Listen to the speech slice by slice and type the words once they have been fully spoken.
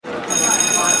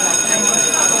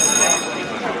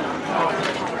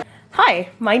Hi,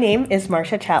 my name is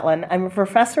Marcia Chatlin. I'm a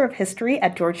professor of history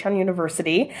at Georgetown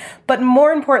University, but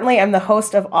more importantly, I'm the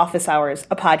host of Office Hours,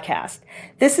 a podcast.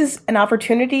 This is an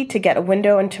opportunity to get a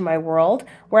window into my world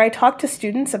where I talk to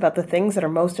students about the things that are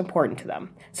most important to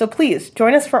them. So please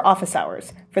join us for Office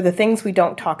Hours, for the things we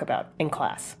don't talk about in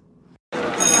class.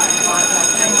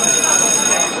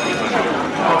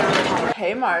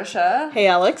 Hey, Marcia. Hey,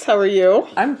 Alex, how are you?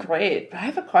 I'm great, but I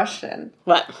have a question.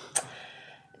 What?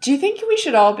 Do you think we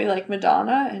should all be like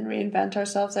Madonna and reinvent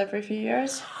ourselves every few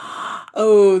years?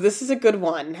 Oh, this is a good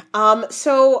one.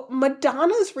 So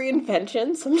Madonna's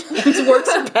reinvention sometimes works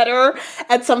better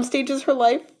at some stages of her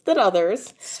life than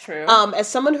others. It's true. As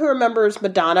someone who remembers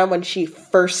Madonna when she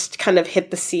first kind of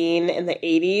hit the scene in the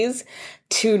 80s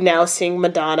to now seeing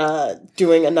Madonna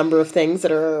doing a number of things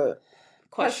that are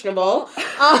questionable.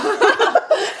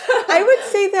 I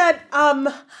would say that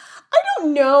I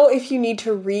don't know if you need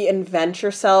to reinvent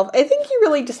yourself. I think you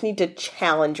really just need to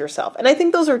challenge yourself. And I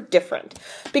think those are different.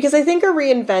 Because I think a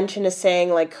reinvention is saying,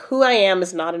 like, who I am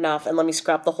is not enough and let me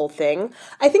scrap the whole thing.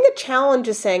 I think a challenge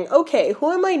is saying, okay,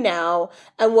 who am I now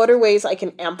and what are ways I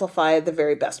can amplify the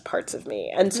very best parts of me?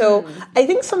 And so I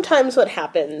think sometimes what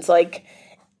happens, like,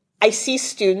 I see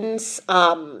students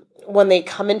when they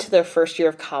come into their first year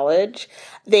of college,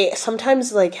 they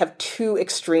sometimes like have two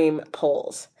extreme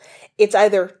poles. It's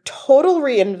either total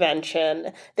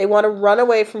reinvention, they want to run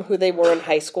away from who they were in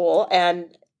high school, and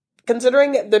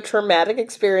considering the traumatic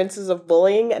experiences of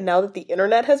bullying, and now that the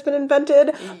internet has been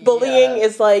invented, bullying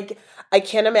is like, I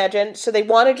can't imagine. So they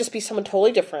want to just be someone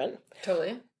totally different.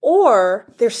 Totally.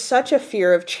 Or there's such a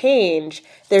fear of change.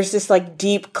 There's this like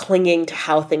deep clinging to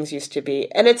how things used to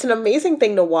be. And it's an amazing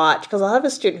thing to watch because I'll have a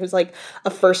student who's like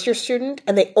a first year student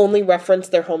and they only reference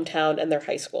their hometown and their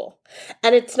high school.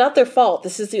 And it's not their fault.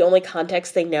 This is the only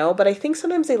context they know. But I think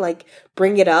sometimes they like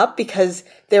bring it up because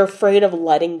they're afraid of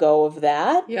letting go of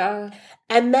that. Yeah.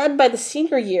 And then by the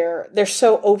senior year, they're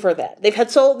so over that. They've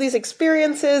had all these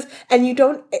experiences and you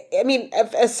don't, I mean,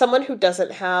 as someone who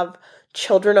doesn't have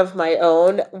children of my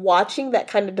own, watching that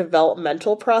kind of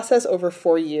developmental process over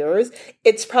 4 years,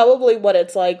 it's probably what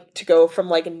it's like to go from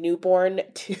like a newborn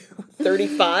to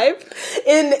 35.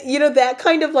 And, you know, that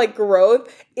kind of like growth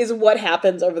is what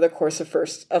happens over the course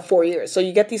of 4 years. So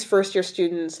you get these first year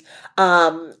students.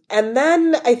 And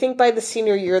then I think by the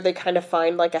senior year, they kind of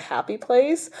find like a happy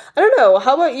place. I don't know.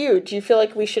 How about you? Do you feel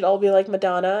like we should all be like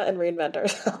Madonna and reinvent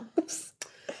ourselves?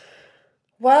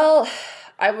 Well,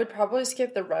 I would probably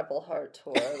skip the Rebel Heart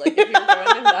tour. Like if you're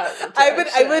going in that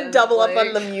direction, I would double up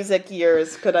on the music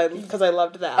years because I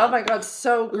loved that. Oh my god,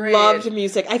 so great! Loved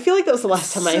music. I feel like that was the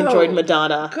last time I enjoyed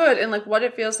Madonna. Good, and like what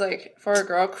it feels like for a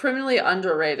girl, criminally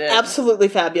underrated. Absolutely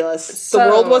fabulous. So,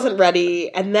 the world wasn't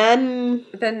ready, and then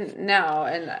now,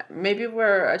 and maybe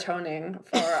we're atoning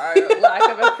for our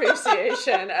lack of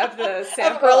appreciation of the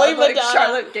sample of like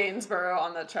Charlotte Gainsborough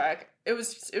on the track. It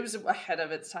was ahead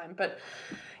of its time, but.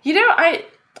 You know,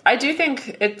 I do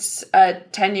think it's a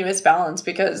tenuous balance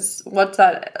because what's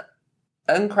that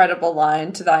incredible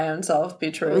line, to thy own self be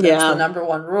true? That's the number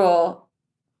one rule.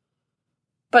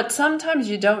 But sometimes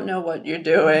you don't know what you're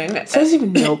doing. Sometimes you have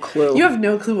no clue. You have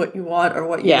no clue what you want or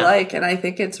what you like. And I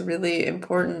think it's really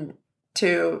important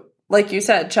to, like you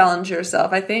said, challenge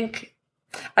yourself. I think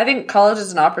college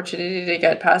is an opportunity to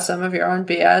get past some of your own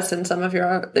BS and some of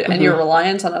your own, and your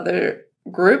reliance on other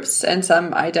groups and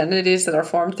some identities that are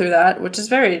formed through that, which is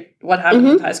very what happened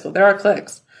in high school. There are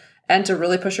cliques. And to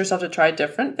really push yourself to try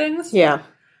different things. Yeah.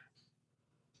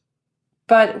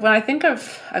 But when I think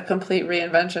of a complete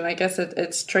reinvention, I guess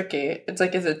it's tricky. It's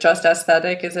like, is it just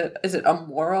aesthetic? Is it a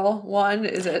moral one?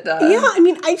 Is it... Yeah, I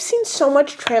mean, I've seen so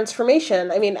much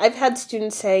transformation. I mean, I've had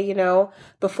students say, you know,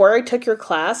 before I took your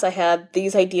class, I had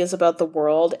these ideas about the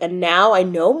world, and now I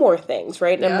know more things,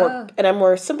 right? And I'm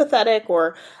more sympathetic,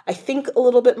 or I think a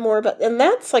little bit more about... And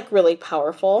that's, like, really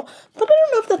powerful. But I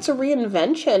don't know if that's a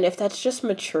reinvention, if that's just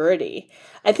maturity.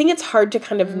 I think it's hard to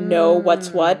kind of know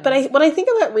what's what. But when I think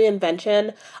about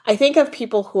reinvention, I think of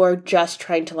people who are just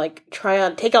trying to like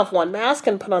take off one mask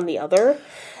and put on the other.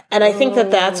 And I think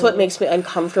that's what makes me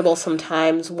uncomfortable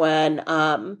sometimes when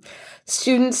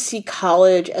students see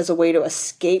college as a way to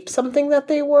escape something that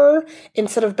they were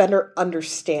instead of better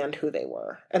understand who they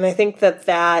were. And I think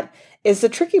that is the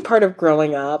tricky part of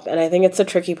growing up. And I think it's a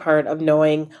tricky part of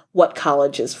knowing what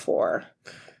college is for.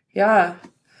 Yeah.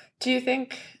 Do you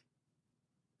think...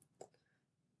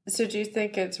 So do you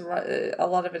think it's a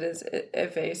lot of it is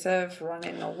evasive,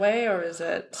 running away, or is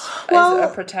it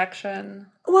a protection?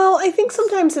 Well, I think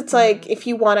sometimes it's like if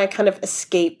you want to kind of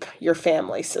escape your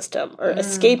family system or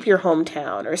escape your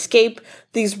hometown or escape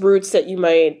these roots that you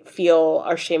might feel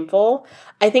are shameful,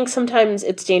 I think sometimes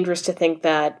it's dangerous to think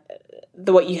that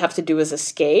what you have to do is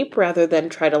escape rather than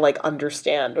try to like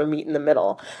understand or meet in the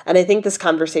middle. And I think this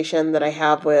conversation that I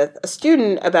have with a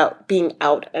student about being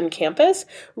out on campus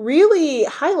really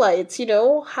highlights,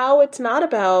 how it's not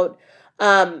about,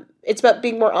 it's about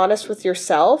being more honest with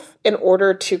yourself in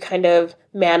order to kind of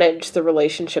manage the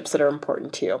relationships that are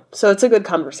important to you. So it's a good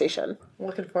conversation.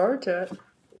 Looking forward to it.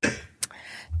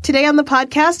 Today on the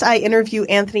podcast, I interview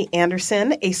Anthony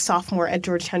Anderson, a sophomore at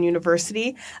Georgetown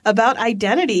University, about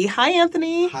identity. Hi,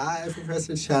 Anthony. Hi,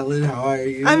 Professor Challen. How are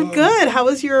you? I'm good. How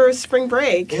was your spring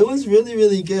break? It was really,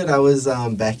 really good. I was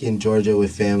back in Georgia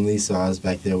with family, so I was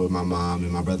back there with my mom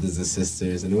and my brothers and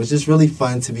sisters, and it was just really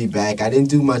fun to be back. I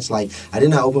didn't do much, I did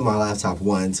not open my laptop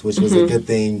once, which was a good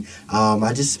thing.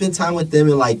 I just spent time with them,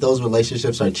 and, those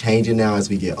relationships are changing now as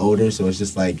we get older, so it's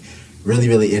just, really,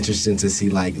 really interesting to see,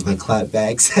 the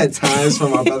clapbacks at times from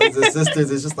my brothers and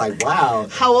sisters. It's just wow.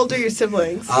 How old are your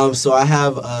siblings? So I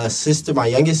have a sister. My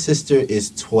youngest sister is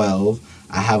 12.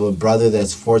 I have a brother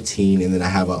that's 14, and then I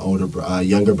have an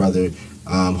younger brother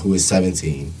who is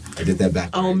 17. I did that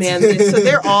backwards. Oh, man. So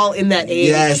they're all in that age.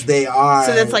 Yes, they are.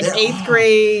 So that's 8th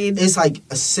grade. It's a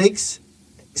 6th,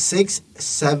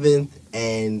 7th,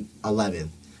 and 11th.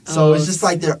 So it's just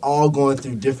they're all going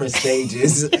through different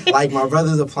stages. My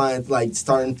brother's applying,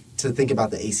 starting to think about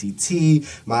the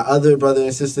ACT. My other brother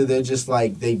and sister, they're just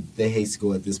they hate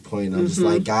school at this point. I'm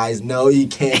just guys, no, you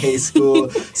can't hate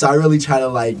school. So I really try to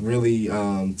really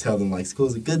tell them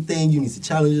school's a good thing. You need to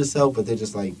challenge yourself, but they're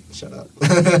just shut up.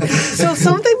 So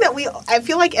something that I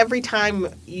feel like every time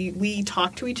we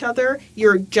talk to each other,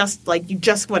 you're just you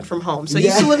just went from home. So you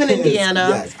used to live in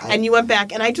Indiana, and you went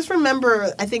back. And I just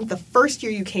remember, I think the first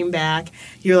year you came back,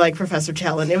 you're like Professor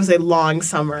Challen. It was a long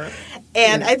summer.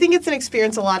 And I think it's an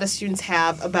experience a lot of students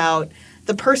have about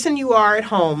the person you are at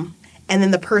home and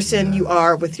then the person you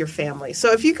are with your family.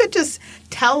 So if you could just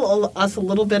tell us a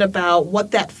little bit about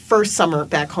what that first summer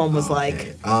back home was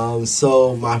like.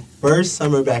 So my first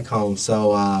summer back home,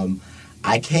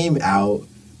 I came out.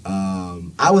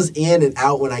 I was in and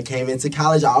out when I came into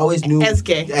college. I always knew as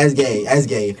gay.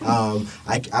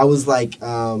 I was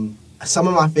some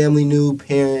of my family knew,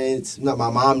 parents, not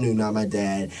my mom knew, not my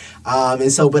dad.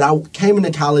 But I came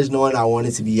into college knowing I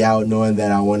wanted to be out, knowing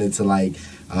that I wanted to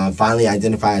finally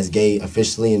identify as gay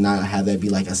officially and not have that be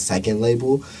a second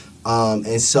label.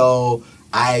 And so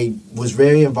I was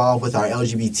very involved with our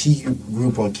LGBT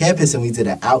group on campus, and we did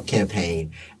an out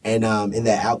campaign. And in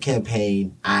that out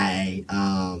campaign, I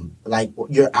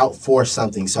you're out for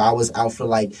something. So I was out for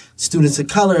students of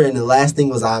color, and the last thing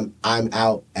was I'm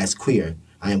out as queer.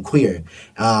 I am queer.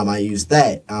 I used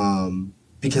that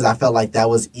because I felt that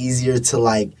was easier to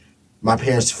my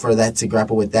parents for that to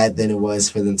grapple with that than it was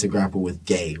for them to grapple with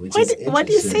gay. Why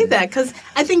do you say that? Because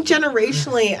I think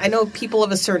generationally, I know people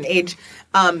of a certain age,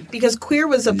 because queer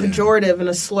was a pejorative and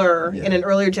a slur in an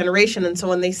earlier generation, and so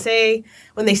when they see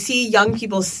young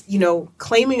people,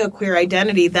 claiming a queer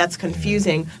identity, that's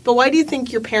confusing. But why do you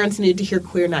think your parents needed to hear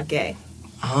queer, not gay?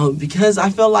 Because I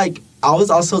felt I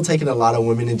was also taking a lot of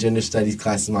women and gender studies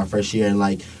classes my first year,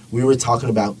 and we were talking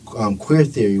about queer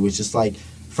theory, which is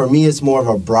for me, it's more of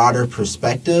a broader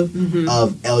perspective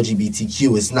of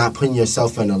LGBTQ. It's not putting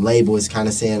yourself in a label. It's kind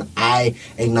of saying, I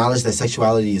acknowledge that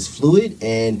sexuality is fluid,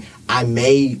 and I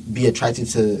may be attracted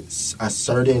to a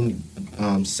certain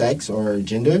sex or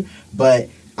gender, but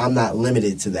I'm not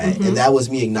limited to that. And that was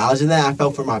me acknowledging that. I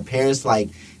felt for my parents,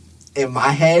 in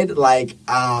my head,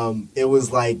 it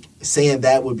was saying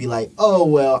that would be oh,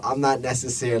 well, I'm not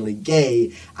necessarily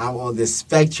gay. I'm on this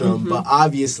spectrum. But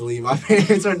obviously, my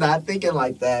parents are not thinking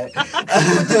like that.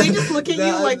 Did they just look at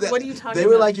you what are you talking about? They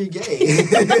were you're gay.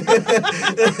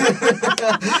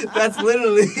 That's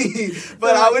literally.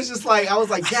 But I was just I was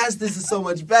yes, this is so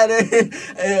much better.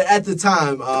 At the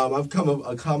time, I've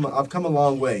come a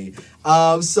long way.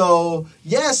 So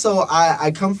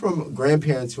I come from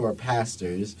grandparents who are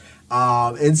pastors.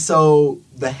 And so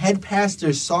the head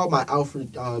pastor saw my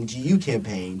Alfred GU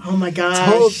campaign. Oh my gosh.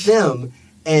 Told them,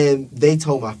 and they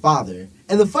told my father.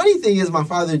 And the funny thing is my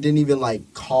father didn't even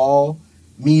call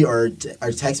me or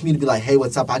text me to be like, hey,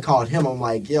 what's up? I called him. I'm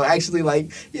like, yo, actually,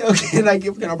 like, yo, can I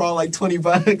borrow like $20?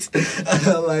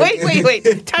 Like,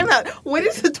 wait. Time out. Where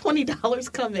does the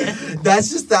 $20 come in? That's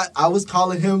just that I was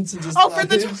calling him to just for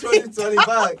the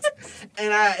 $20.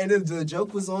 And the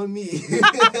joke was on me.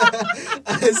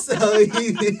 So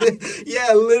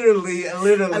literally.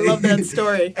 I love that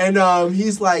story. And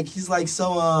he's like,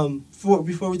 so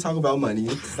before we talk about money,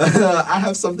 I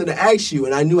have something to ask you.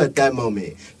 And I knew at that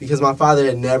moment, because my father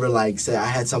had never like said I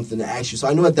had something to ask you. So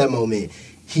I knew at that moment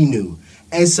he knew.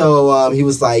 And so he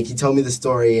was like, he told me the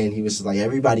story, and he was just like,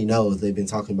 everybody knows they've been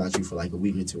talking about you for like a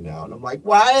week or two now. And I'm like,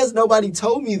 why has nobody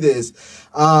told me this?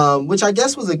 Which I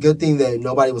guess was a good thing that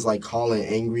nobody was like calling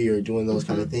angry or doing those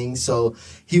kind of things. So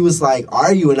he was like,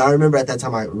 are you? And I remember at that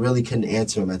time I really couldn't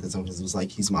answer him at the time because it was like,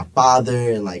 he's my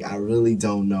father, and like I really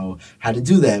don't know how to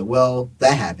do that. Well,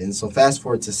 that happened. So fast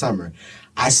forward to summer.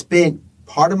 I spent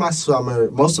most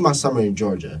of my summer in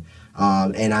Georgia.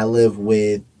 And I live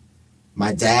with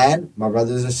my dad, my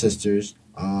brothers and sisters,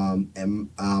 and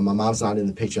my mom's not in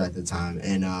the picture at the time,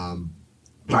 and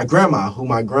my grandma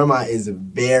is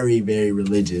very, very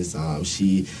religious.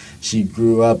 She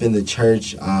grew up in the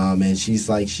church, and she's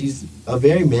a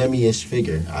very mammy-ish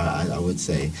figure, I would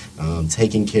say,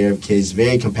 taking care of kids,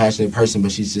 very compassionate person,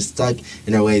 but she's just stuck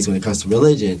in her ways when it comes to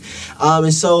religion,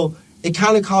 and so it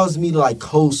kind of caused me to like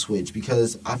code switch,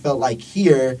 because I felt like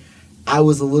here I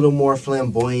was a little more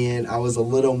flamboyant. I was a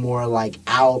little more like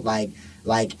out, like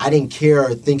I didn't care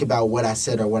or think about what I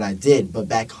said or what I did. But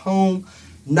back home,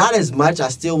 not as much. I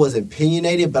still was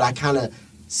opinionated, but I kind of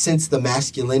sensed the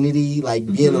masculinity, like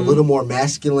being a little more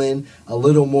masculine, a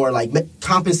little more like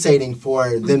compensating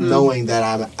for them knowing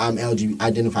that I'm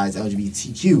identify as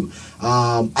LGBTQ.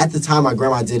 At the time, my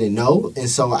grandma didn't know, and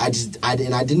so I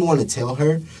didn't want to tell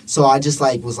her. So I just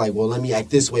was like, well, let me act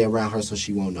this way around her so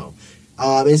she won't know.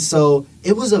 And so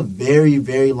it was a very,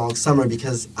 very long summer,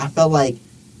 because I felt like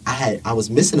I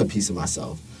was missing a piece of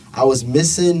myself. I was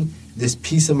missing this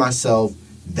piece of myself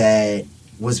that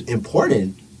was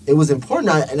important. It was important,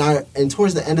 and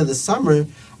towards the end of the summer,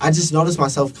 I just noticed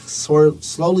myself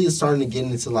slowly starting to get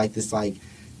into like this like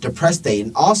depressed state.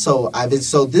 And also,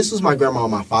 so this was my grandma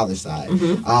on my father's side.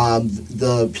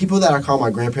 The people that I call my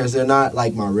grandparents, they're not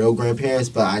like my real grandparents,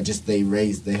 but they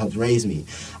helped raise me.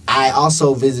 I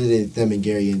also visited them in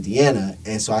Gary, Indiana,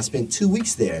 and so I spent 2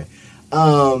 weeks there.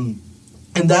 And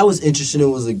that was interesting. It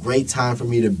was a great time for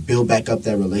me to build back up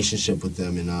that relationship with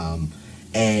them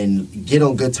and get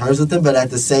on good terms with them. But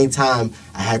at the same time,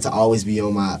 I had to always be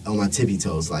on my tippy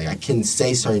toes. Like, I couldn't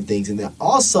say certain things. And then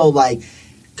also, like,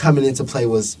 coming into play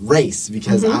was race,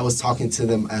 because I was talking to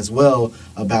them as well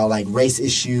about like race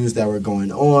issues that were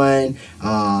going on,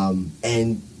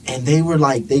 and they were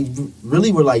like, they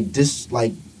really were like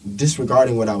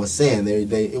disregarding what I was saying.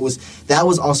 That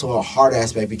was also a hard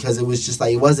aspect, because it was just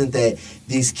like, it wasn't that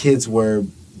these kids were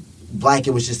black,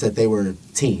 it was just that they were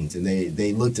teens and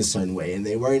they looked a certain way, and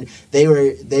they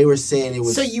were saying it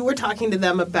was. So you were talking to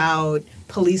them about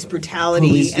police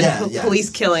brutality and police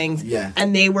killings,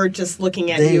 and they were just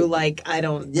looking at you like, I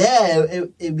don't. Yeah,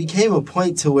 it became a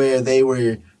point to where they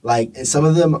were like, and some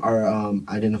of them are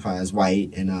identify as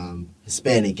white and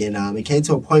Hispanic, and it came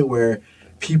to a point where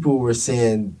people were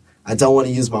saying, I don't want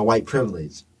to use my white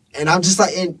privilege, and I'm just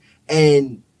like,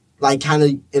 and like kind of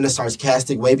in a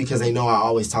sarcastic way, because they know I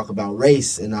always talk about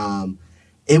race, and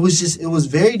it was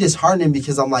very disheartening,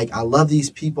 because I'm like, I love these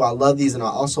people, I love these, and I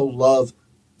also love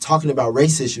talking about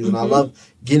race issues, and I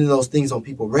love getting those things on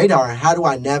people's radar. And how do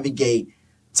I navigate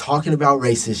talking about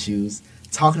race issues,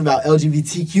 talking about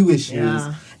LGBTQ issues,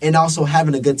 and also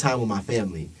having a good time with my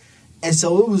family? And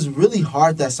so it was really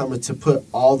hard that summer to put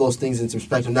all those things into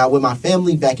perspective. Now, with my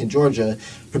family back in Georgia,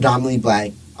 predominantly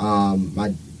black,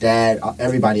 my dad,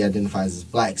 everybody identifies as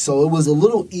black. So it was a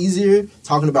little easier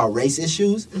talking about race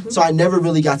issues. So I never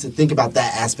really got to think about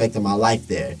that aspect of my life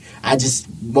there. I just,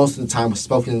 most of the time, was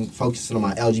focusing on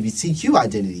my LGBTQ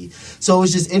identity. So it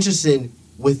was just interesting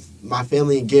with my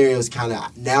family in Gary. It was kind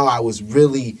of, now I was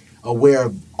really aware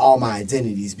of all my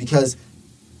identities, because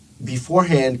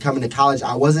beforehand, coming to college,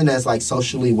 I wasn't as like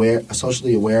socially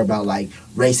aware about like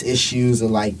race issues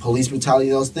and like police brutality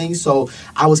and those things. So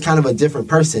I was kind of a different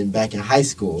person back in high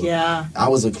school. Yeah, I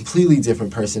was a completely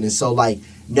different person, and so like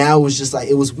now it was just like,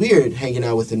 it was weird hanging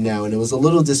out with them now, and it was a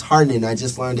little disheartening. I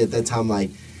just learned at that time,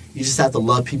 like, you just have to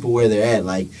love people where they're at.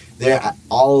 Like,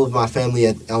 all of my family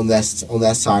on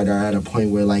that side are at a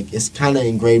point where like it's kind of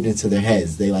engraved into their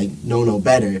heads. They like know no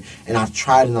better, and I've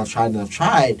tried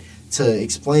to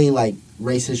explain like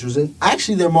race issues, and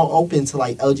actually they're more open to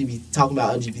like talking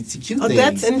about LGBTQ things. Oh,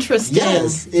 that's interesting.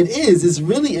 Yes, it is. It's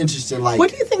really interesting. Like,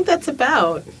 what do you think that's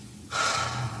about?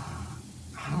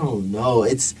 don't know.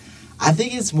 I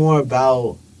think it's more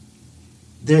about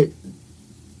there.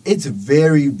 It's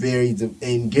very, very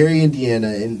in Gary, Indiana,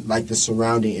 and like the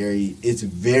surrounding area. It's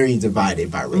very divided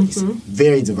by race.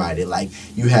 Very divided. Like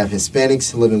you have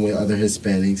Hispanics living with other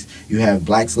Hispanics. You have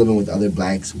blacks living with other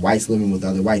blacks. Whites living with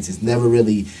other whites. It's never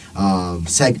really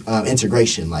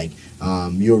integration. Like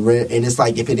and it's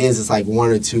like if it is, it's like one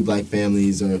or two black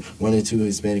families or one or two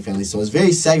Hispanic families. So it's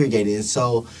very segregated. And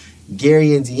so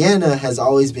Gary, Indiana has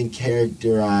always been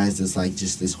characterized as like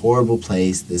just this horrible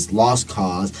place, this lost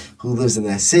cause who lives in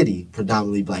that city,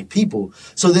 predominantly black people.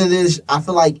 So then I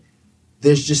feel like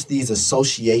there's just these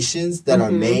associations that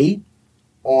are made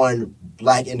on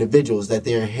black individuals that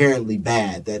they're inherently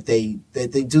bad, that they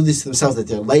do this to themselves, that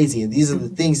they're lazy. And these are the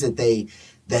things that they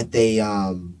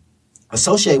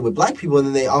associate with black people. And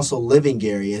then they also live in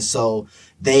Gary. And so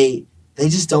they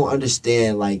just don't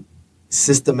understand like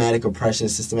systematic oppression,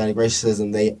 systematic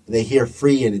racism. They hear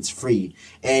free and it's free.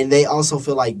 And they also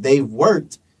feel like they've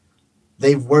worked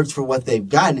for what they've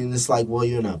gotten, and it's like, well,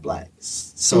 you're not black.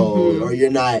 So or you're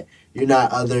not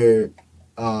other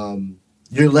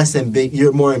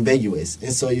you're more ambiguous.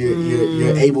 And so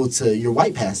you're able to you're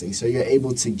white passing. So you're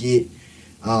able to get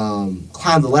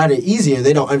climb the ladder easier.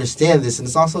 They don't understand this, and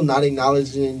it's also not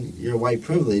acknowledging your white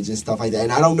privilege and stuff like that.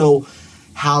 And I don't know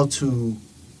how to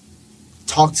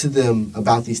talk to them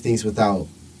about these things without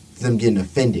them getting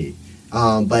offended.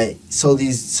 But so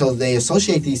they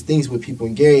associate these things with people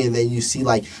in Gary, and then you see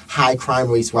like high crime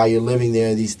rates while you're living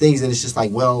there, these things, and it's just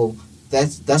like, well,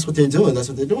 that's what they're doing. That's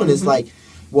what they're doing. It's like,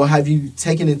 well, have you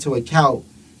taken into account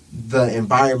the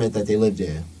environment that they lived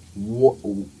in?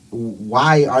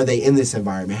 Why are they in this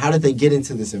environment? How did they get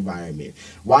into this environment?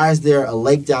 Why is there a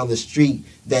lake down the street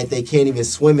that they can't even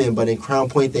swim in, but in Crown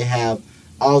Point they have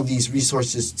all these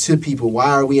resources to people?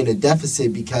 Why are we in a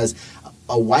deficit because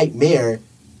a white mayor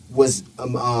was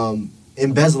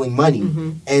embezzling money?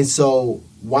 And so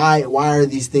why are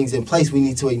these things in place? We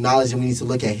need to acknowledge, and we need to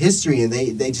look at history, and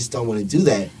they just don't want to do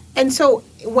that. And so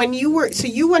when you went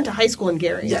to high school in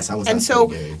Gary. Yes, I was. And so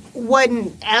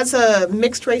when, as a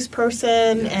mixed race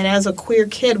person and as a queer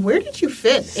kid, where did you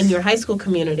fit in your high school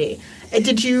community?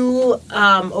 Did you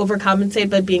overcompensate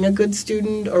by being a good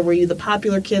student, or were you the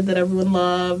popular kid that everyone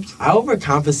loved? I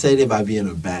overcompensated by being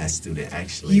a bad student,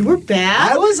 actually. You were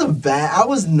bad? I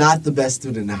was not the best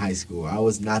student in high school. I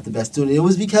was not the best student. It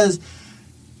was because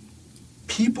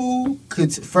people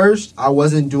could... First, I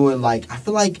wasn't doing, like... I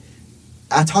feel like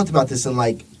I talked about this in,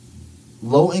 like,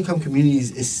 low-income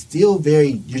communities. It's still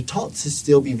very... You're taught to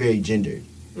still be very gendered.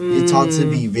 You're taught to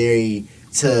be very...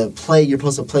 To play, you're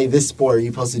supposed to play this sport,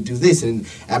 you're supposed to do this. And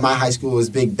at my high school, it was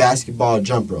big basketball,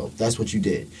 jump rope. That's what you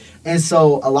did. And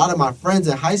so a lot of my friends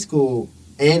in high school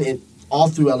and all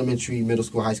through elementary, middle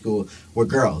school, high school were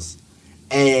girls.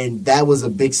 And that was a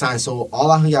big sign. So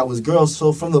all I hung out was girls.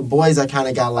 So from the boys, I kind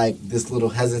of got like this little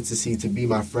hesitancy to be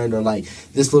my friend, or like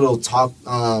this little talk,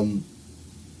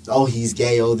 oh, he's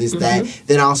gay, oh, this, that.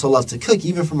 Then I also love to cook.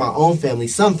 Even from my own family,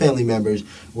 some family members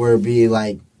would be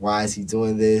like, why is he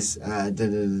doing this?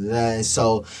 And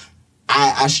so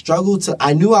I struggled to...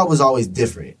 I knew I was always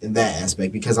different in that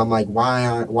aspect, because I'm like,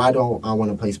 why don't I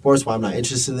want to play sports? Why I'm not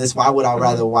interested in this? Why would I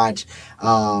rather watch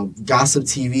gossip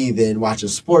TV than watch a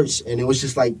sports? And it was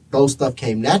just like those stuff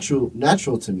came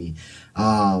natural to me.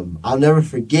 I'll never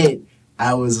forget,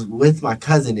 I was with my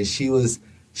cousin, and she was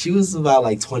about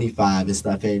like 25 and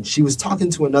stuff, and she was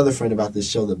talking to another friend about this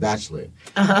show, The Bachelor.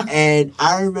 And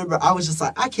I remember I was just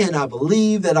like, I cannot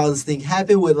believe that all this thing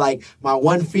happened, with like my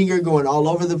one finger going all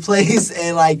over the place.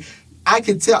 And like, I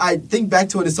could tell, I think back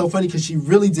to it, it's so funny because she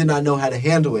really did not know how to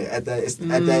handle it at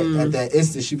that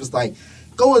instant. She was like,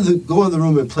 go in the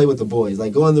room and play with the boys.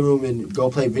 Like, go in the room and go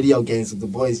play video games with the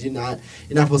boys. You're not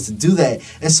supposed to do that.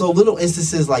 And so little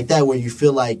instances like that where you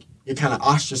feel like you're kind of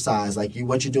ostracized, like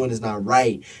what you're doing is not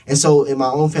right. And so in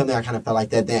my own family, I kind of felt like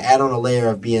that. Then add on a layer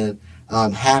of being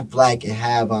half black and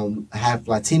half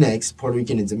Latinx, Puerto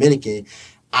Rican and Dominican,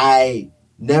 I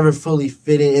never fully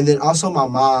fit in. And then also my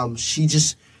mom, she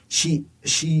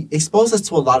exposed us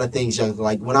to a lot of things younger.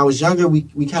 Like when I was younger,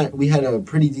 we had a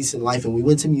pretty decent life, and we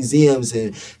went to museums,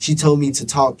 and she told me to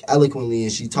talk eloquently,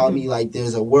 and she taught me like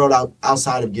there's a world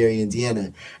outside of Gary,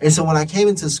 Indiana. And so when I came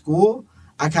into school,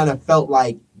 I kind of felt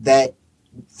like that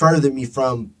furthered me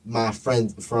from my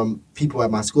friends, from people at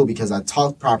my school, because I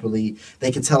talked properly.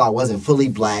 They could tell I wasn't fully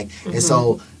black. And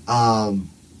so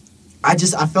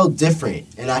I felt different,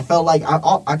 and I felt like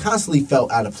I constantly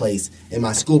felt out of place in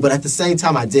my school, but at the same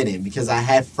time I didn't, because I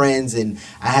had friends and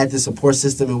I had the support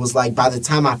system. It was like by the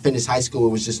time I finished high school,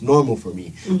 it was just normal for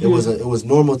me. It was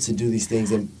normal to do these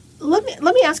things, and Let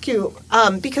me ask you,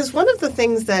 because one of the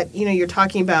things that you're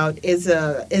talking about is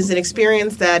an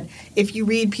experience that if you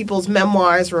read people's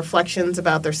memoirs, reflections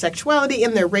about their sexuality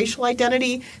and their racial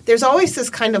identity, there's always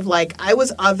this kind of like, I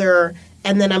was other,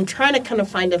 and then I'm trying to kind of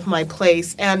find my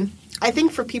place. And I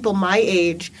think for people my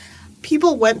age,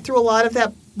 people went through a lot of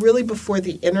that really before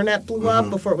the internet blew up,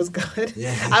 before it was good.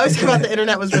 Yeah. I always think about the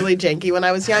internet was really janky when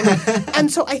I was young. And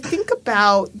so I think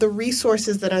about the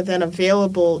resources that are then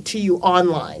available to you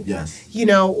online. Yes.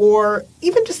 Or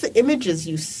even just the images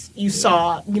you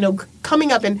saw,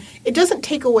 coming up. And it doesn't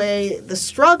take away the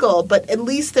struggle, but at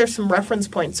least there's some reference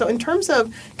points. So in terms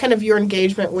of kind of your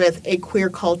engagement with a queer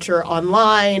culture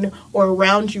online or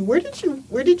around you, where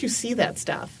did you see that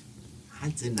stuff? I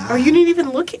did not. Or you didn't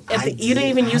even look at you didn't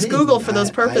even use Google for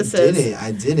those purposes.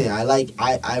 I didn't.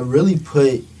 I really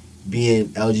put being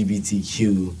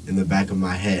LGBTQ in the back of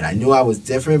my head. I knew I was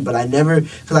different, but I never,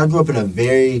 because I grew up in a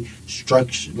very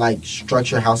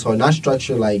structured household. Not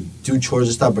structured like do chores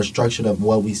and stuff, but structured of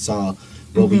what we saw,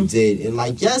 what we did. And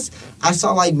yes, I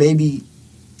saw maybe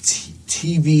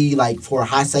TV for a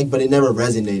hot sec, but it never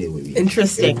resonated with me.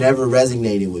 Interesting. It never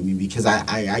resonated with me because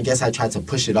I guess I tried to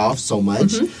push it off so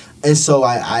much, and so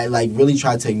I really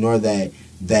tried to ignore that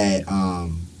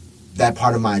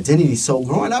part of my identity. So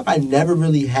growing up, I never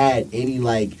really had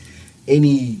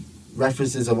any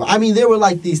references of. I mean, there were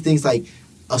these things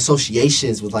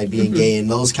associations with being gay, and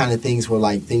those kind of things were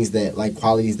things that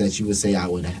qualities that you would say I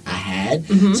had.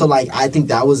 So I think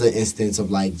that was an instance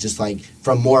of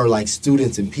from more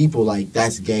students and people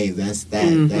that's gay, that's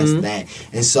that, that's that,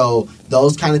 and so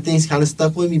those kind of things kind of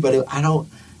stuck with me. But I don't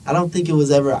think it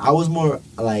was ever. I was more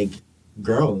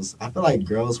girls. I feel like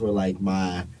girls were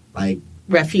my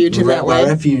refuge in that way.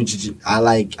 Refuge. I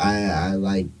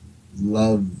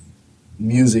love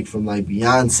music from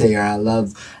Beyonce, or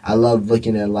I love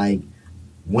looking at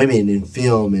women in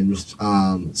film, and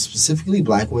specifically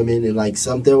black women,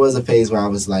 and there was a phase where I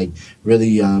was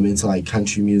really into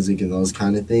country music and those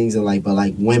kind of things, and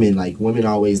but women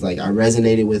always I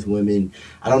resonated with women.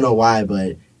 I don't know why,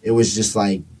 but it was just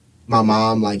my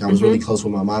mom, I was really close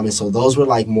with my mom, and so those were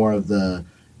more of the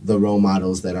role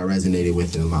models that I resonated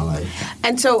with in my life.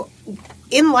 And so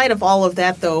in light of all of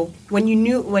that, though, when you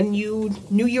knew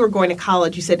you were going to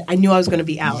college, you said, I knew I was going to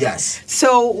be out. Yes.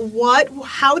 So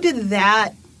how did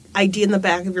that idea in the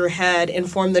back of your head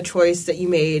inform the choice that you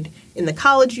made in the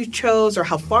college you chose, or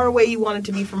how far away you wanted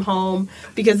to be from home?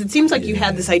 Because it seems like you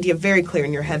had this idea very clear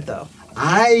in your head, though.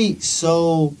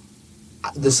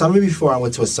 The summer before, I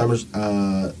went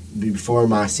to before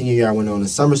my senior year, I went on a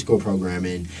summer school program,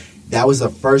 and that was the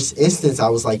first instance I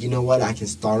was you know what, I can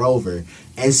start over.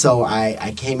 And so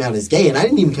I came out as gay, and I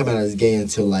didn't even come out as gay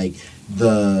until the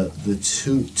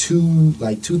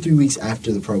 2-3 weeks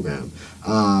after the program.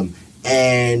 I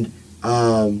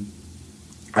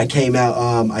came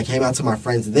out to my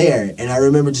friends there, and I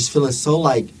remember just feeling so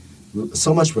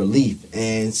much relief.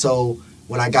 And so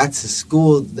when I got to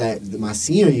school my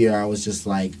senior year, I was just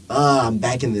I'm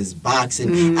back in this box.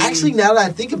 And actually, now that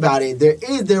I think about it,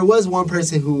 there was one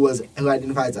person who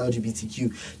identified as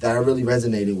LGBTQ that I really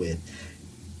resonated with.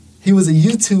 He was a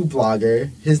YouTube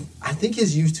blogger. I think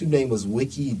his YouTube name was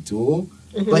Wiki Duel.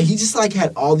 But he just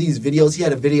had all these videos. He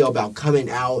had a video about coming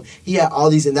out. He had all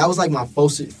these, and that was my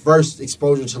first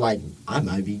exposure to I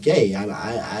might be gay. And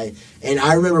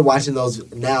I remember watching those.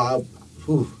 Now,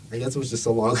 I guess it was just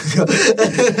so long ago.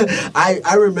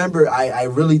 I remember I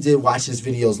really did watch his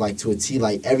videos to a T,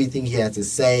 everything he had to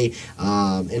say.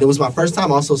 And it was my first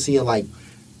time also seeing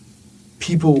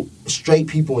straight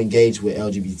people engage with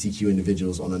LGBTQ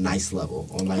individuals on a nice level,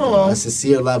 on a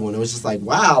sincere level. And it was just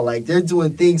wow, they're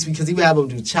doing things, because he would have them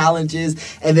do challenges,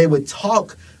 and they would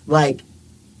talk it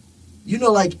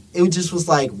just was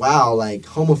wow,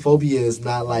 homophobia is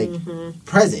not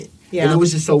present. Yeah. And it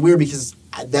was just so weird, because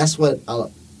that's what I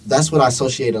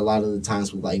associate a lot of the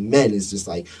times with men, is just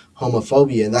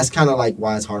homophobia, and that's kind of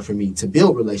why it's hard for me to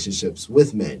build relationships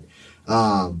with men.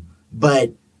 And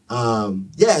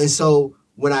so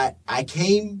when I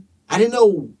came, I didn't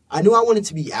know, I knew I wanted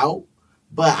to be out,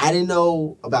 but I didn't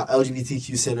know about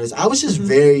LGBTQ centers. I was just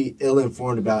very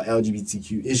ill-informed about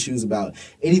LGBTQ issues, about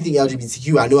anything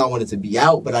LGBTQ. I knew I wanted to be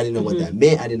out, but I didn't know what that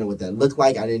meant. I didn't know what that looked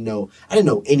like. I didn't know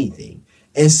anything.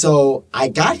 And so I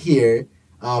got here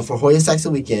for Hoya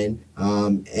Saxon weekend,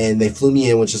 and they flew me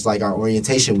in, which is our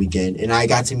orientation weekend, and I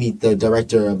got to meet the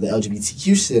director of the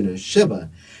LGBTQ center, Shiva.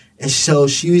 And so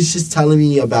she was just telling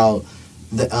me about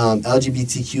the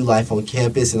LGBTQ life on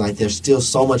campus, and there's still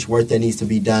so much work that needs to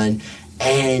be done,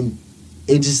 and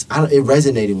it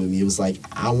resonated with me. It was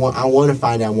I want to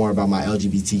find out more about my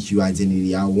LGBTQ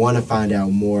identity. I want to find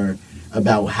out more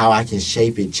about how I can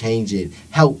shape it, change it,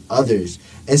 help others.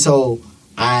 And so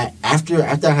after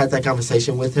I had that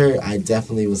conversation with her, I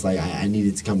definitely was like, I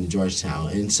needed to come to Georgetown.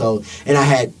 And so, and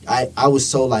I was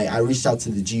so like, I reached out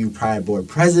to the GU Pride Board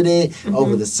president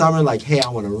over the summer, like, hey, I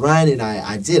want to run. And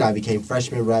I did. I became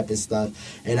freshman rep and stuff.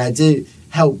 And I did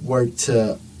help work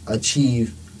to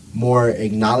achieve more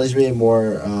acknowledgement,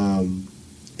 more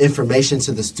information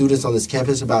to the students on this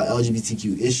campus about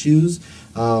LGBTQ issues.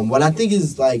 What I think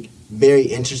is like very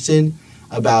interesting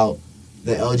about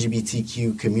the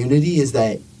LGBTQ community is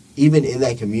that even in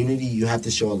that community, you have to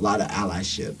show a lot of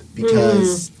allyship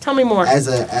because tell me more. As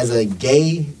a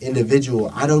gay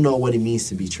individual, I don't know what it means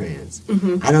to be trans.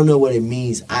 I don't know what it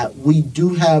means. We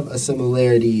do have a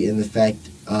similarity in the fact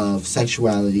of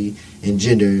sexuality and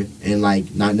gender and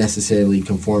like not necessarily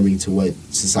conforming to what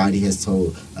society has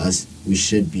told us we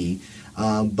should be.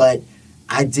 But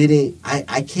I don't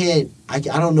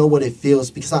know what it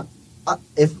feels because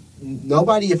if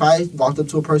I walked up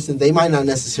to a person, they might not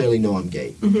necessarily know I'm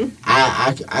gay.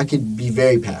 I could be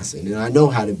very passive, and I know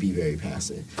how to be very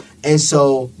passive. And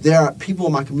so there are people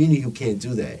in my community who can't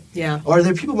do that. Yeah. Or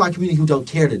there are people in my community who don't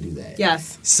care to do that.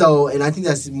 Yes. So, and I think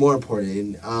that's more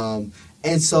important.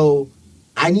 And so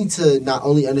I need to not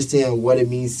only understand what it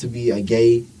means to be a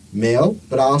gay male,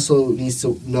 but I also need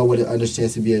to know what it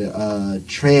understands to be a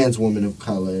trans woman of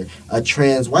color, a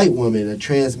trans white woman, a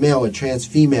trans male, a trans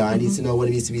female. I need to know what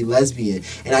it means to be lesbian.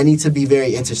 And I need to be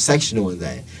very intersectional in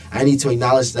that. I need to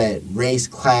acknowledge that race,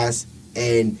 class,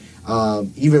 and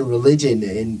even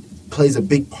religion plays a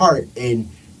big part in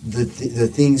the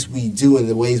things we do and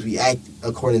the ways we act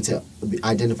according to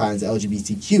identifying as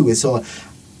LGBTQ. And so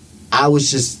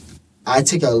I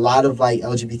took a lot of like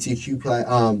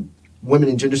LGBTQ women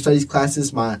and gender studies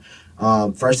classes my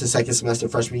first and second semester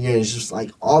freshman year, and it's just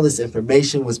like all this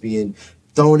information was being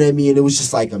thrown at me, and it was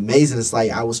just like amazing. It's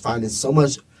like I was finding so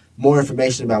much more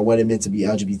information about what it meant to be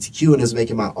LGBTQ, and it was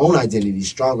making my own identity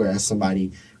stronger as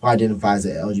somebody who identifies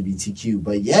as LGBTQ.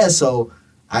 But yeah, so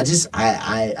I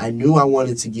knew I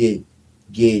wanted to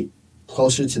get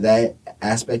closer to that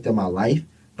aspect of my life,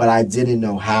 but I didn't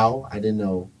know how. I didn't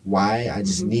know why. I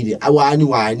just needed. I knew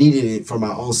why I needed it for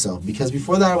my own self, because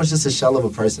before that I was just a shell of a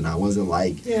person. I wasn't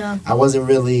like. Yeah. I wasn't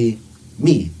really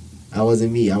me. I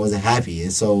wasn't me. I wasn't happy.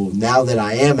 And so now that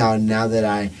I am out, and now that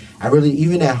I really,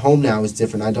 even at home now, it's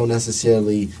different. I don't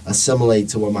necessarily assimilate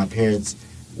to what my parents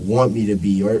want me to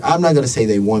be, or I'm not going to say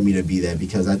they want me to be that,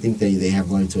 because I think they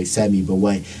have learned to accept me, but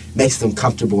what makes them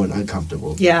comfortable and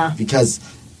uncomfortable. Yeah. Because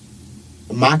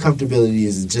my comfortability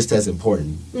is just as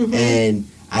important. And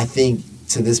I think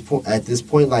at this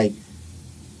point, like,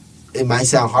 it might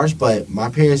sound harsh, but my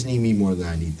parents need me more than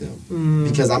I need them.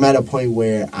 Because I'm at a point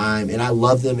where and I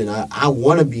love them, and I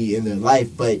want to be in their life,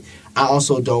 but I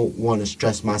also don't want to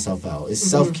stress myself out. It's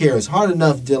self-care. It's hard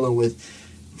enough dealing with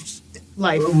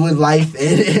life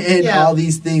and all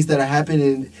these things that are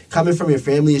happening. Coming from your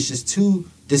family is just too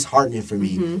disheartening for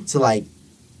me to, like,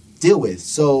 deal with.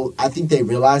 So I think they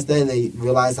realize that, and they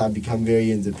realize I've become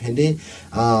very independent.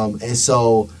 And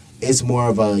so it's more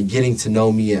of a getting to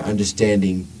know me and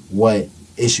understanding what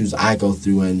issues I go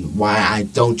through and why I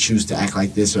don't choose to act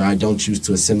like this, or I don't choose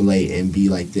to assimilate and be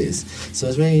like this. So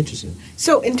it's very interesting.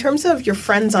 So in terms of your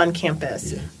friends on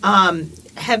campus,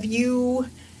 have you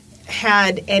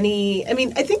had any, I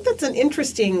mean, I think that's an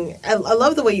interesting, I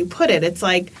love the way you put it. It's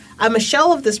like, I'm a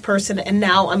shell of this person and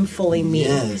now I'm fully me.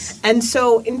 Yes. And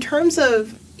so in terms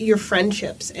of your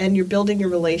friendships and you're building your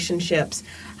relationships,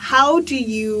 how do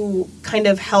you kind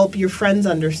of help your friends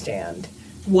understand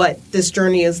what this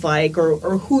journey is like, or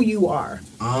who you are?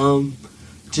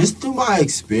 Just through my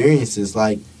experiences,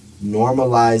 like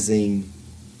normalizing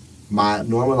my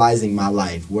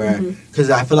life, where, because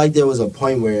I feel like there was a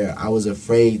point where I was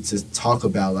afraid to talk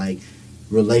about, like,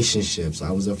 relationships.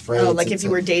 I was afraid. Oh, like if you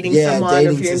were dating someone,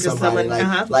 or if you're into someone,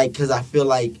 like, because I feel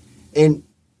like, and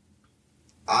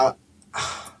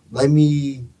let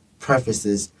me preface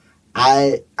this.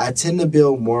 I tend to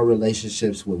build more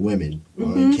relationships with women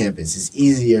on campus. It's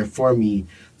easier for me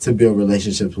to build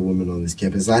relationships with women on this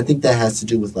campus. And I think that has to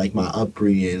do with, like, my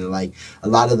upbringing, and, like, a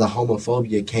lot of the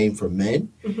homophobia came from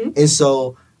men. And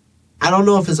so I don't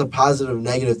know if it's a positive or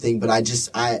negative thing, but I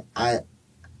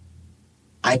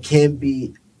can't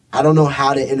be, I don't know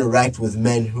how to interact with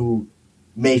men who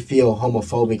may feel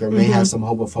homophobic or may have some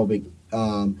homophobic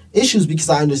issues, because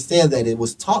I understand that it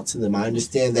was taught to them. I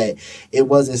understand that it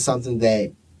wasn't something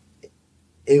that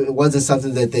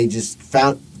they just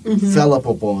fell up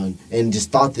upon and just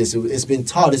thought this. It's been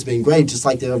taught. It's been great. Just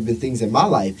like there have been things in my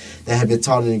life that have been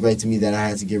taught and great to me that I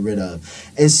had to get rid of.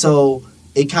 And so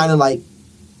it kind of, like,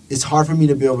 it's hard for me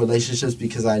to build relationships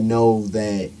because I know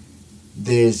that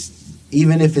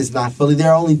even if it's not fully,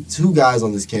 there are only 2 guys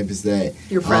on this campus that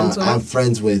you're friends with. I'm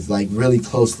friends with, like, really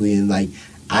closely, and like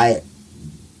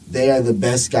they are the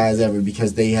best guys ever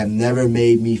because they have never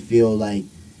made me feel like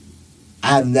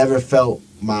I have never felt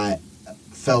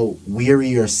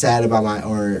weary or sad about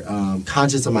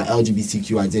conscious of my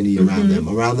LGBTQ identity around them.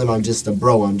 Around them, I'm just a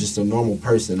bro. I'm just a normal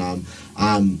person. I'm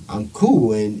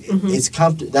cool, and it's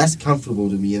that's comfortable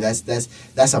to me, and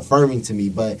that's affirming to me.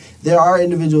 But there are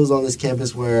individuals on this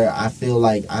campus where I feel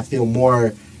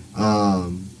more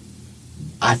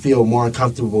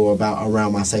uncomfortable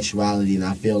around my sexuality, and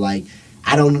I feel like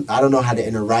I don't know how to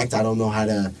interact. I don't know how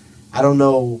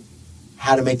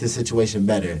to make the situation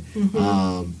better.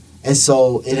 And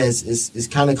so it's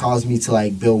kind of caused me to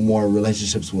like build more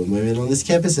relationships with women on this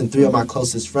campus, and 3 of my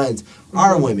closest friends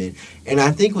are women. And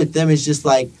I think with them it's just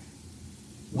like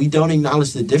we don't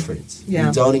acknowledge the difference.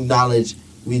 Yeah.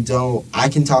 I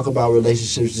can talk about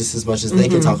relationships just as much as they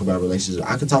can talk about relationships.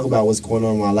 I can talk about what's going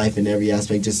on in my life in every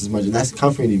aspect just as much, and that's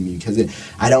comforting to me because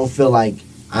I don't feel like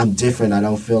I'm different.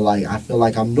 I feel like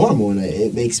I'm normal, and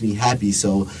it makes me happy.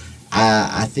 So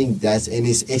I think and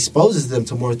it exposes them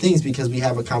to more things because we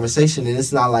have a conversation, and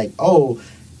it's not like,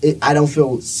 I don't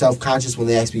feel self-conscious when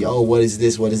they ask me, what is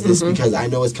this, because I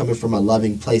know it's coming from a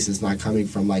loving place. It's not coming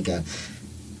from like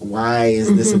why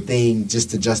is this a thing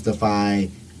just to justify,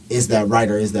 is that right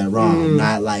or is that wrong?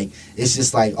 Not like, it's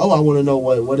just like, I want to know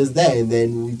what is that, and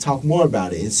then we talk more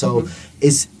about it. And so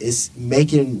it's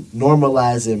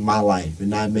normalizing my life and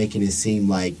not making it seem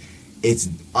like it's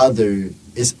othered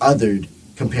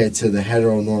compared to the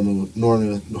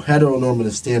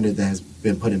heteronormative standard that has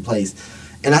been put in place.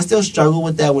 And I still struggle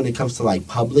with that when it comes to like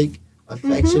public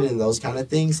affection and those kind of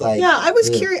things. Like, yeah,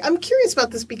 I'm curious about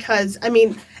this because, I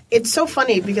mean, it's so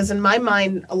funny because in my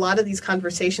mind, a lot of these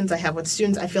conversations I have with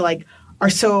students, I feel like are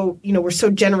so, we're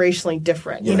so generationally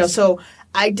different. Yes. So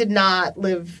I did not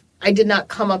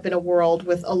come up in a world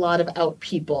with a lot of out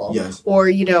people. Yes. Or,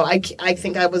 I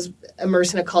think I was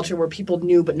immersed in a culture where people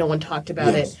knew but no one talked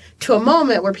about it, to a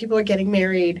moment where people are getting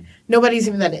married. It's not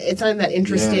even that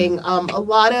interesting. Yeah. A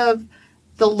lot of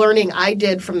the learning I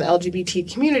did from the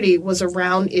LGBT community was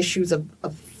around issues of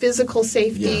physical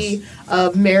safety,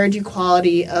 of marriage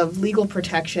equality, of legal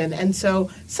protection. And so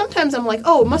sometimes I'm like,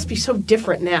 it must be so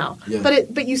different now. Yeah.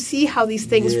 But you see how these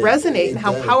things resonate and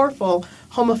how powerful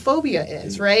homophobia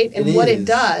is, right? And what it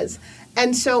does.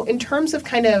 And so in terms of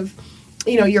kind of,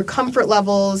 your comfort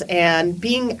levels and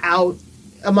being out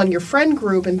among your friend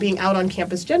group and being out on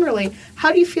campus generally,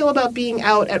 how do you feel about being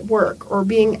out at work or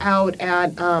being out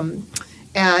at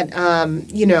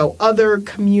other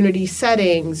community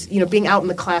settings, being out in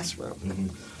the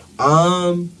classroom?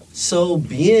 So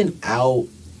being out,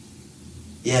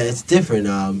 it's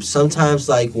different. Sometimes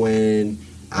like when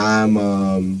I'm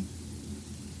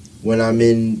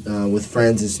in with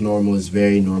friends, it's normal. It's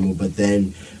very normal. But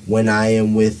then when I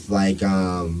am with like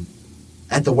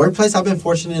at the workplace, I've been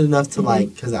fortunate enough to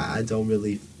like, because I don't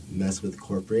really mess with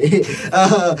corporate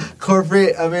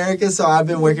America, so I've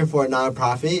been working for a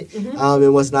nonprofit.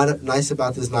 And what's not nice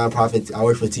about this nonprofit, I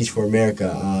work for Teach for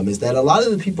America, is that a lot of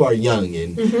the people are young,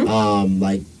 and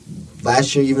like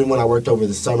last year, even when I worked over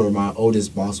the summer, my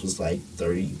oldest boss was like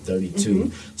 30,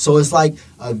 32. So it's like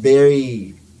a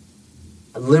very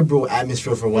liberal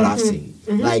atmosphere from what I've seen.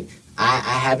 Like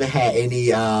I haven't had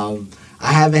any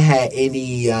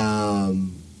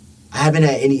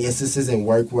instances in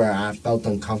work where I felt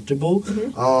uncomfortable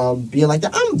being like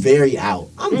that. I'm very out.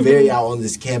 I'm very out on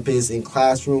this campus. In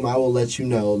classroom, I will let you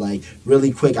know, like,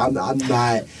 really quick. I'm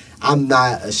not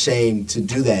ashamed to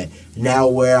do that. Now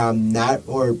where I'm not,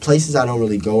 or places I don't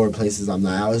really go, or places I'm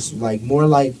not, I was like more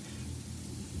like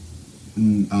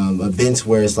events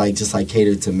where it's like just like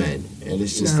catered to men, and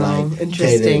it's just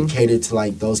catered to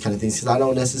like those kind of things, because I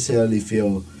don't necessarily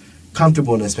feel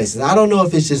comfortable in those spaces. I don't know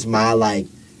if it's just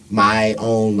my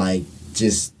own like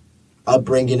just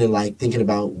upbringing and like thinking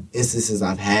about instances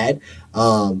I've had,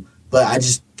 but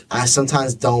I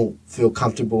sometimes don't feel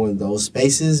comfortable in those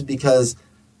spaces because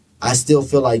I still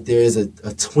feel like there is a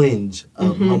twinge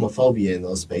of homophobia in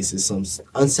those spaces, some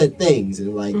unsaid things,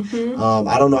 and like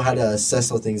I don't know how to assess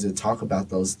those things or talk about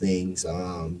those things.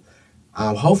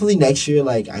 Hopefully next year,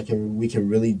 like we can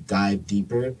really dive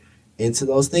deeper into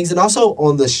those things, and also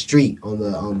on the street, on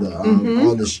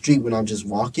the street when I'm just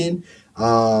walking,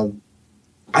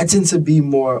 I tend to be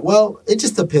more, well, it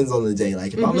just depends on the day.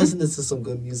 Like, if I'm listening to some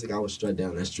good music, I will strut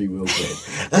down that street real quick.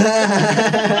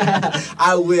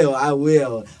 I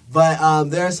will. But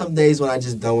there are some days when I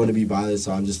just don't want to be bothered,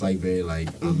 so I'm just, like, very, like,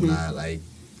 I'm not, like,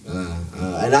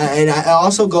 and it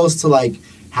also goes to, like,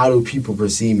 how do people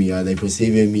perceive me? Are they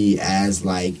perceiving me as,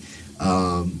 like,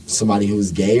 somebody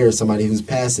who's gay or somebody who's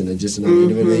passing or just another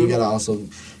individual. You gotta also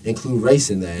include race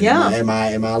in that. Yeah. Am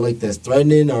I looked as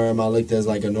threatening or am I looked as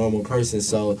like a normal person?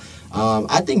 So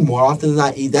I think more often than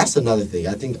not, that's another thing.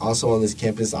 I think also on this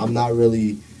campus, I'm not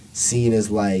really seen as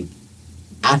like,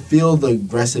 I feel the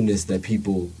aggressiveness that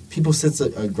people sense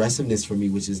aggressiveness from me,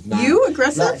 which is not you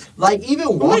aggressive. Like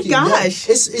even walking. Oh my gosh!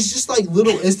 Yeah, it's just like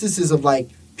little instances of like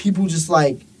people just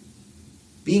like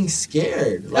being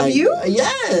scared. Of like, you?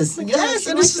 Yes, Oh my yes. gosh, And you're it's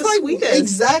like just the like sweetest.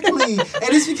 exactly. And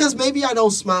it's because maybe I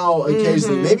don't smile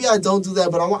occasionally. Maybe I don't do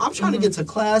that, but I'm trying to get to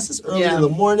class. It's early in the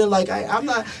morning. Like I'm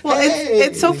not. Well, hey.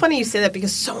 it's so funny you say that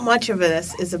because so much of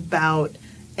this is about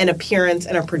an appearance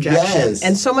and a projection. Yes.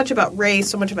 And so much about race,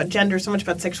 so much about gender, so much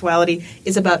about sexuality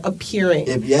is about appearing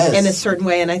Yes. in a certain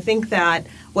way. And I think that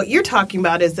what you're talking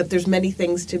about is that there's many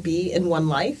things to be in one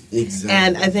life. Exactly.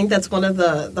 And I think that's one of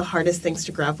the hardest things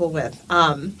to grapple with.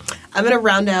 I'm going to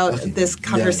round out this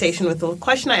conversation with the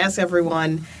question I ask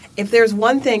everyone. If there's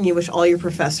one thing you wish all your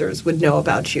professors would know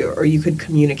about you or you could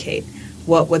communicate,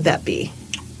 what would that be?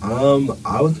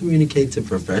 I would communicate to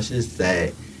professors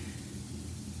that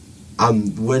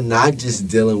we're not just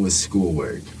dealing with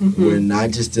schoolwork. We're not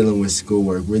just dealing with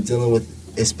schoolwork. We're dealing with,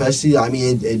 especially, I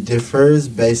mean, it differs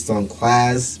based on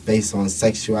class, based on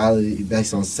sexuality,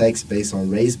 based on sex, based on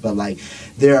race, but like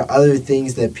there are other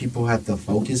things that people have to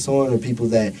focus on, or people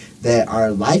that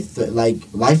are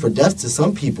life or death to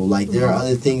some people. Like there are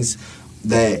other things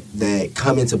that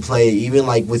come into play, even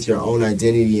like with your own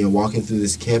identity and walking through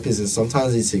this campus, and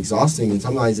sometimes it's exhausting and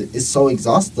sometimes it's so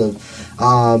exhaustive.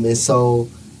 And so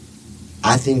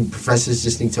I think professors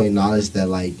just need to acknowledge that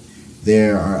like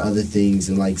there are other things,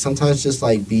 and like sometimes just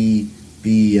like be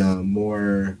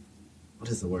more, what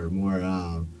is the word, more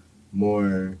I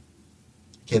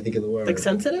can't think of the word. Like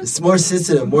sensitive? It's more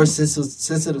sensitive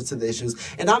to the issues.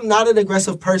 And I'm not an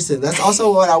aggressive person. That's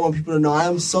also what I want people to know. I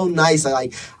am so nice. I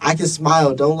can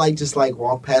smile. Don't like just like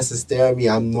walk past and stare at me.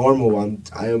 I'm normal.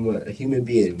 I am a human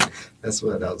being. That's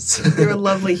what else. You're a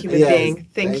lovely human being.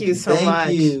 Thank you so much.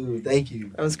 Thank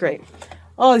you. That was great.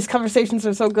 Oh, these conversations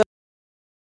are so good.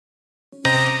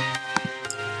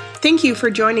 Thank you for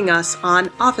joining us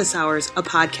on Office Hours, a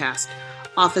podcast.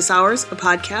 Office Hours, a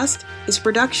podcast, is a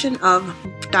production of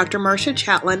Dr. Marcia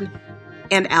Chatelain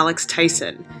and Alex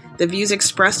Tyson. The views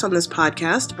expressed on this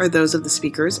podcast are those of the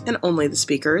speakers and only the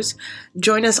speakers.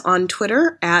 Join us on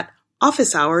Twitter at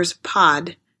Office Hours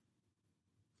Pod